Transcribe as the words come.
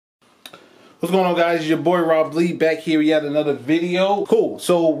What's going on, guys? It's your boy Rob Lee back here yet another video. Cool.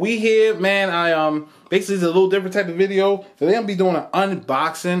 So we here, man. I basically it's a little different type of video. Today I'm gonna be doing an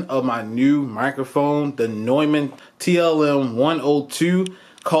unboxing of my new microphone, the Neumann TLM 102.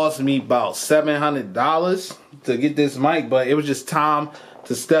 Cost me about $700 to get this mic, but it was just time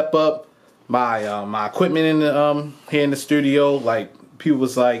to step up my my equipment in the here in the studio. Like people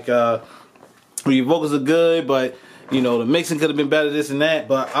was like, well, your vocals are good, but you know, the mixing could have been better, this and that.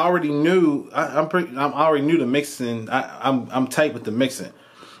 But I already knew. I already knew the mixing. I'm tight with the mixing.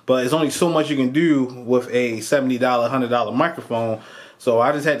 But there's only so much you can do with a $70, $100 microphone. So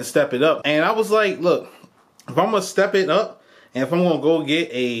I just had to step it up. And I was like, look, if I'm gonna step it up, and if I'm gonna go get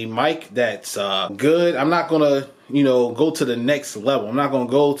a mic that's good, I'm not gonna, you know, go to the next level. I'm not gonna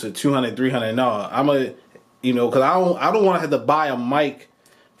go to 200, 300. No, I'm gonna, you know, because I don't want to have to buy a mic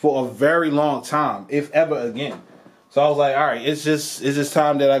for a very long time, if ever again. So I was like, all right, it's just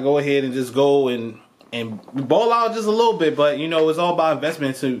time that I go ahead and just go and ball out just a little bit. But you know, it's all about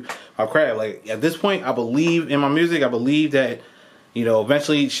investment to our craft. Like at this point, I believe in my music. I believe that, you know,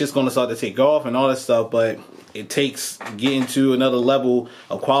 eventually shit's gonna start to take off and all that stuff. But it takes getting to another level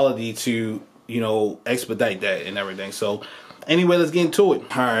of quality to, you know, expedite that and everything. So anyway, let's get into it.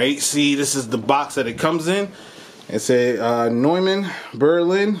 All right, see, this is the box that it comes in. It said Neumann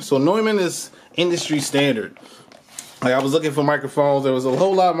Berlin. So Neumann is industry standard. Like I was looking for microphones. There was a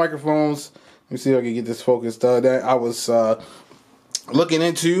whole lot of microphones. Let me see if I can get this focused. That I was looking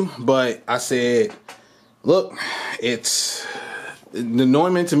into, but I said, look, it's the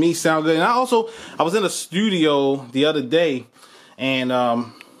Neumann to me sound good. And I was in a studio the other day, and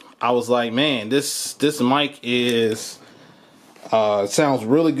I was like, man, this mic is sounds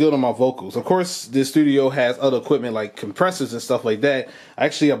really good on my vocals. Of course, this studio has other equipment like compressors and stuff like that.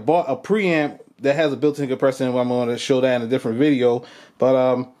 Actually, I bought a preamp that has a built-in compressor, and I'm going to show that in a different video.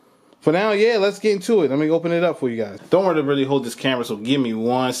 But for now, yeah, let's get into it. Let me open it up for you guys. Don't worry to really hold this camera, so give me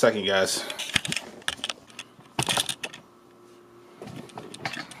 1 second, guys.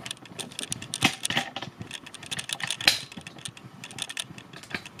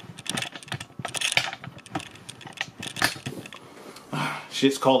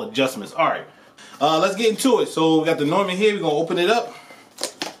 Shit's called adjustments. All right, let's get into it. So we got the Neumann here. We're going to open it up.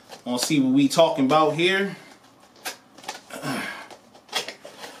 I want to see what we talking about here.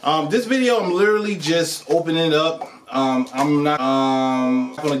 This video, I'm literally just opening it up. I'm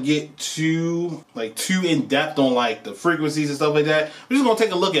not gonna get too in depth on like the frequencies and stuff like that. We're just gonna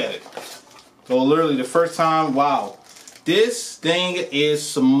take a look at it. So literally the first time, wow, this thing is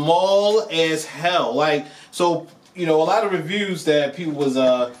small as hell. Like, so you know, a lot of reviews that people was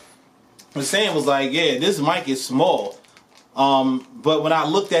saying was like, yeah, this mic is small. But when I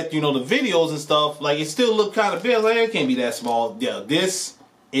looked at, you know, the videos and stuff, like it still looked kind of big. I was like, it can't be that small. Yeah, this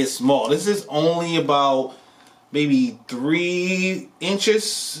is small. This is only about maybe 3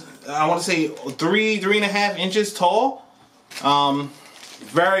 inches. I want to say 3.5 inches tall.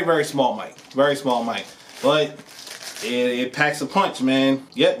 Very, very small mic. Very small mic. But it packs a punch, man.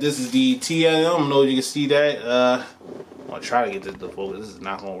 Yep, this is the TLM. I don't know if you can see that. I'm gonna try to get this to focus. This is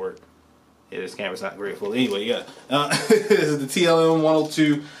not gonna work. Yeah, this camera's not great for. Anyway, yeah. This is the TLM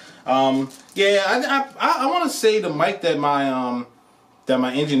 102. Yeah, I want to say the mic that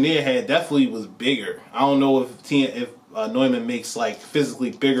my engineer had definitely was bigger. I don't know if Neumann makes like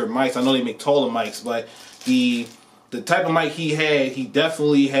physically bigger mics. I know they make taller mics, but the type of mic he had, he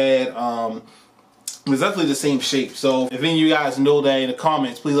definitely had it was definitely the same shape. So if any of you guys know that in the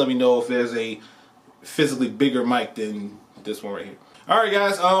comments, please let me know if there's a physically bigger mic than this one right here. All right,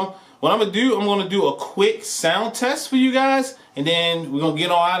 guys. What I'm gonna do a quick sound test for you guys, and then we're gonna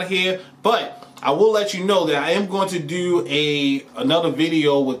get on out of here. But I will let you know that I am going to do another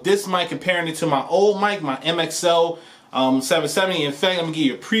video with this mic, comparing it to my old mic, my MXL 770. In fact, I'm gonna give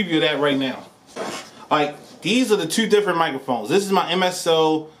you a preview of that right now. Like, these are the two different microphones. This is my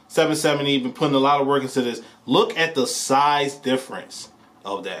MXL 770. Been putting a lot of work into this. Look at the size difference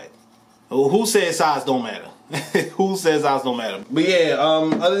of that. Who says size don't matter? Who says size don't matter? But yeah,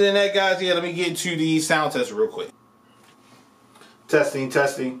 other than that, guys, yeah, let me get into the sound test real quick. Testing,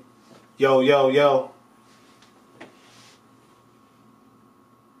 testing. Yo, yo, yo.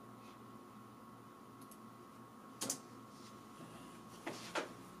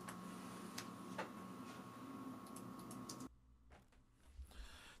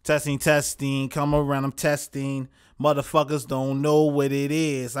 Testing, testing, come around, I'm testing. Motherfuckers don't know what it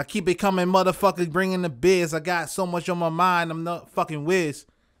is. I keep it coming, motherfuckers bringing the biz. I got so much on my mind, I'm not fucking whiz.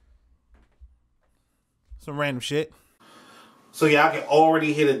 Some random shit. So yeah, I can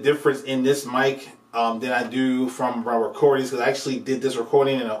already hear the difference in this mic than I do from my recordings, because I actually did this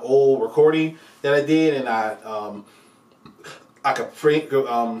recording in an old recording that I did, and I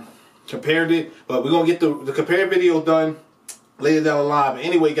compared it. But we're gonna get the compare video done later down the line. But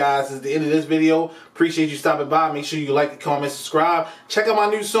anyway, guys, this is the end of this video. Appreciate you stopping by. Make sure you like, comment, subscribe. Check out my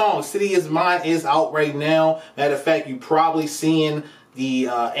new song, City Is Mine, is out right now. Matter of fact, you probably seeing the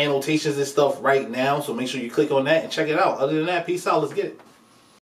annotations and stuff right now. So make sure you click on that and check it out. Other than that, peace out. Let's get it.